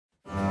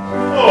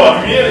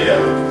Amelia,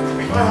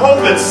 I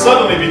hope that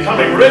suddenly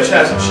becoming rich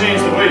hasn't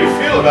changed the way you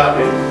feel about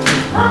me.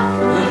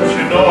 But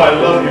you know I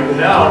love you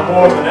now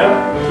more than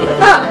ever.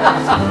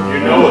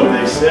 You know what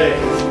they say.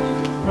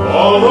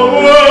 All the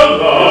world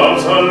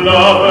loves a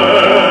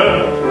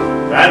lover.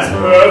 That's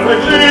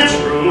perfectly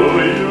true,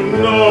 you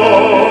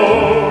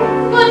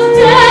know. But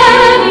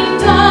Daddy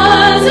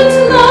doesn't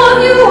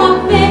love you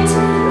a bit.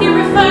 He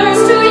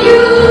refers to you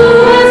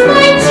as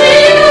my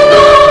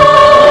gigolo.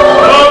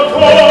 Of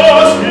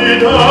course he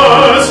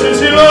does, since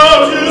he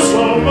loves you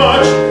so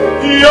much.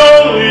 He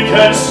only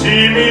can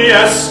see me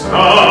as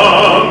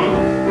scum.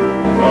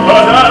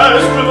 But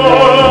as with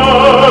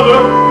all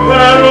other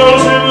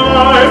perils in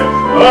life,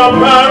 a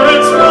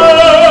parent's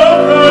love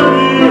can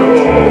be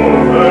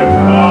overcome.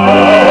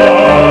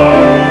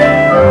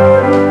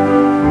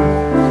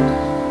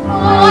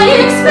 I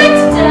expect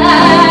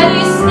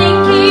Daddy's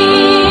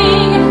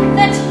thinking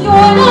that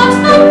you're not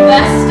the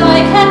best I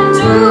can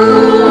do.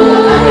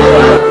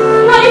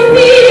 I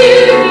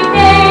fear he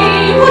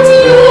may put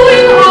you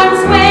in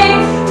harm's way,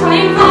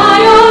 trying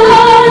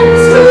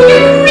violence to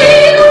get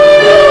rid of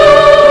you.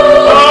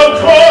 Of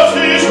course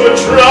he should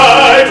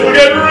try to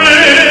get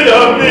rid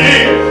of me,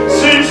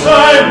 since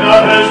I'm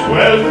not as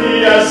wealthy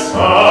as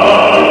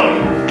some.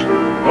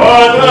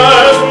 But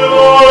as with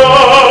all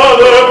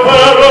other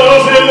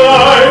perils in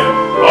life,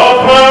 a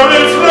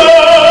parent's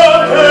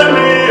love can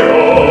be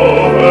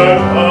overcome.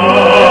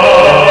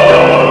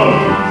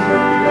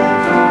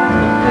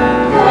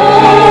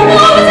 Oh,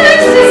 what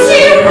does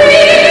he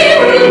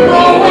really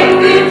know when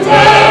we've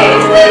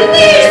dealt with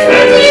these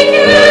pretty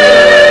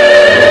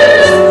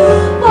girls?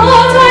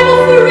 But I'm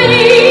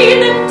afraid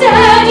that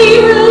Daddy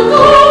will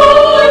go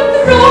and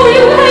throw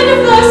you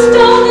headfirst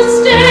down the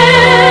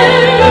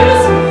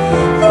stairs.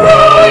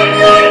 Throwing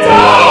you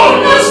down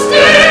the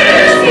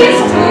stairs is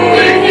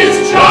doing his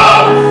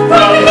job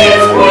from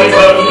his point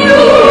of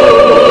view.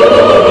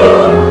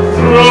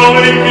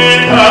 Throwing me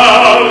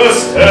down the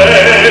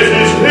stairs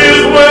is his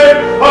way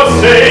of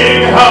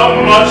saying how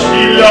much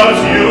he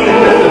loves you.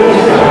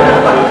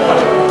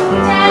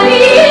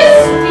 Daddy is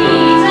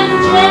sweet and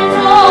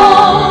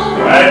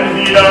gentle. And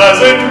he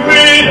doesn't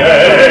mean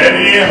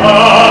any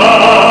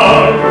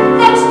harm.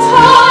 At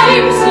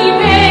times he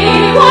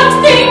may want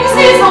things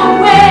his own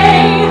way.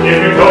 If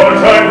you don't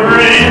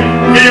agree,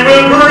 he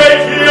will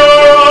break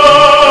your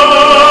arm.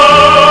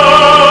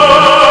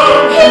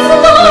 His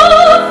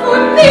love for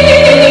me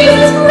is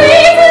as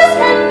great as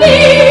can be.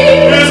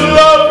 His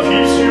love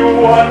keeps you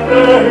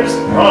wonders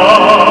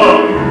from.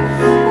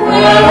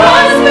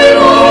 Whereas with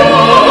all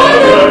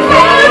other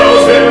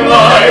perils in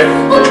life,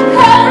 a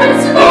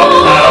parent's love,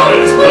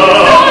 parent's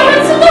love,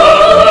 parent's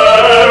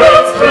love,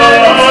 parent's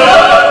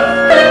love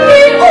can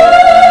be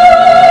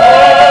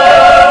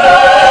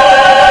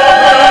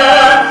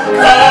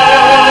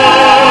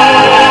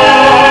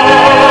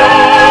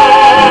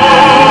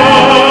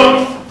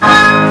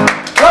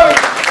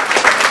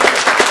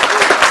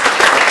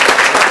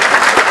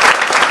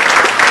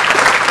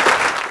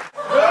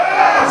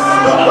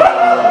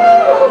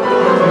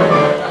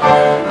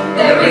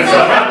There is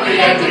a happy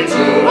ending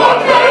to our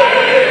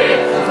play.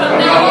 From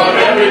now on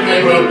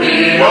everything will be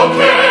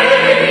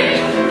okay.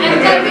 And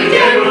every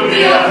day will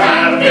be a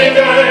happy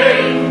day.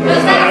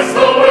 'Cause that's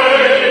the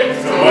way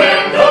to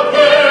end the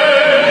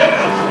play.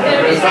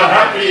 There is a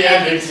happy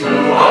ending to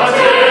our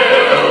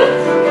tale.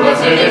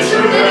 Wasn't it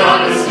true that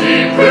honesty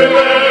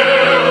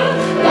prevailed?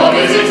 Love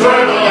is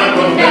eternal and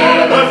will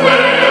never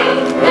fail.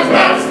 'Cause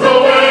that's the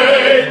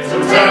way to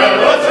tell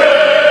a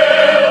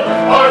tale.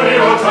 Our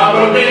hero Tom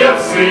will be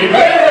obscene.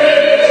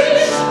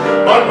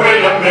 But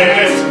wait a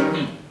minute,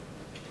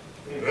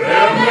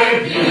 there may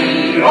be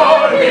a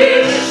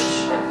hitch.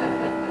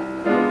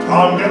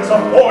 Tom gets a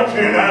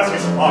fortune as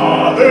his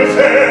father's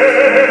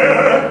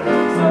heir.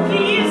 So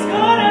he's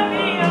gonna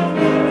be a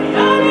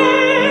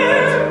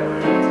millionaire.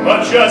 But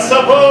just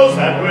suppose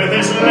that with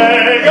his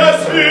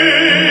legacy,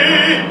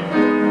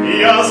 he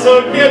also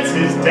gets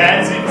his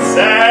dad's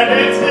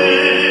insanity.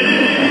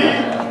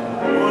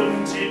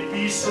 Wouldn't it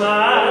be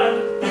sad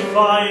if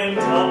I end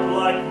up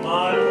like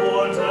my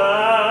poor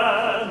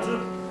dad?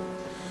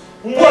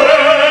 Well,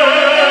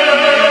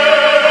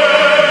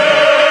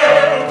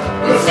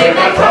 we'll save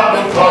that problem.